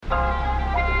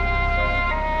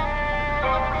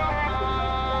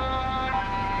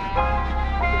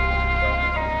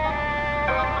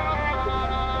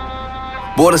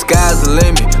Boy, the sky's the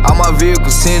limit, all my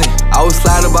vehicles tinted. I was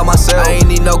sliding by myself, I ain't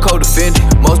need no co-defendant.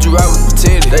 Most you rappers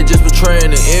pretended, they just betraying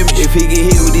the image. If he get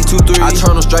hit with these 2-3, I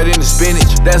turn him straight into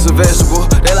spinach. That's a vegetable,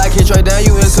 they like King Tre down,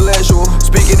 you intellectual.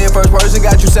 Speaking in first person,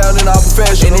 got you sounding all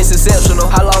professional. And it's exceptional,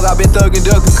 how long I been thugging,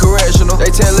 ducking, correctional.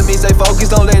 They telling me stay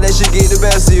focused, don't let that shit get the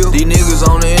best of you. These niggas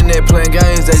on the internet playing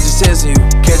games, they just testing you.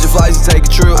 Catching flights and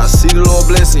taking trips, I see the Lord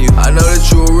blessing you. I know that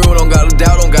you a real, don't gotta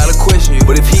doubt, don't gotta question you.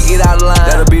 But if he get out of line,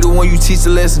 that'll be the one you teach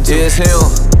the lesson to. Yeah, it's him.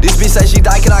 This bitch say she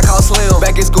die, can I call Slim?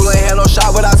 Back in school ain't had no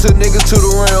shot, but I took niggas to the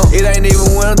rim. It ain't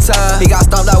even winter time, he got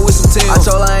stomped out with some Timbs. I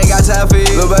told her I ain't got time for it,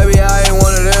 little baby, I ain't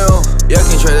one of them. Yeah,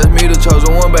 King Tre, that's me, the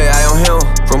chosen one, baby, I am him.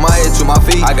 From my head to my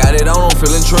feet, I got it on, I'm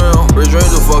feeling trim. Rich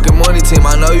dreams a fucking money team,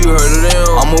 I know you heard of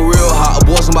them. I'm a real hot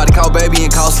boy, somebody call baby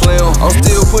and call Slim. I'm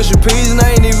still pushing P's and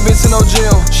I ain't even been to no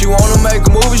gym. She wanna make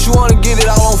a movie, she wanna get it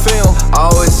all on film.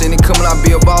 I always seen it coming, I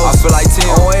be a boss, I feel like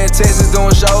Tim. On way in Texas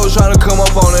doing shows, trying to come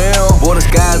up on the hill. Boy, the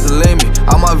sky's the limit,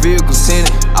 all my vehicles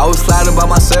tinted. I was sliding by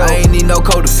myself, I ain't need no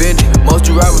co-defendant.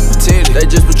 Most you rappers pretended, they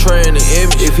just betraying the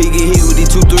image. If he get hit with these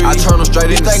 2-3, I turn him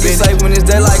straight into spinach. You think it's safe when it's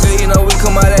day like a,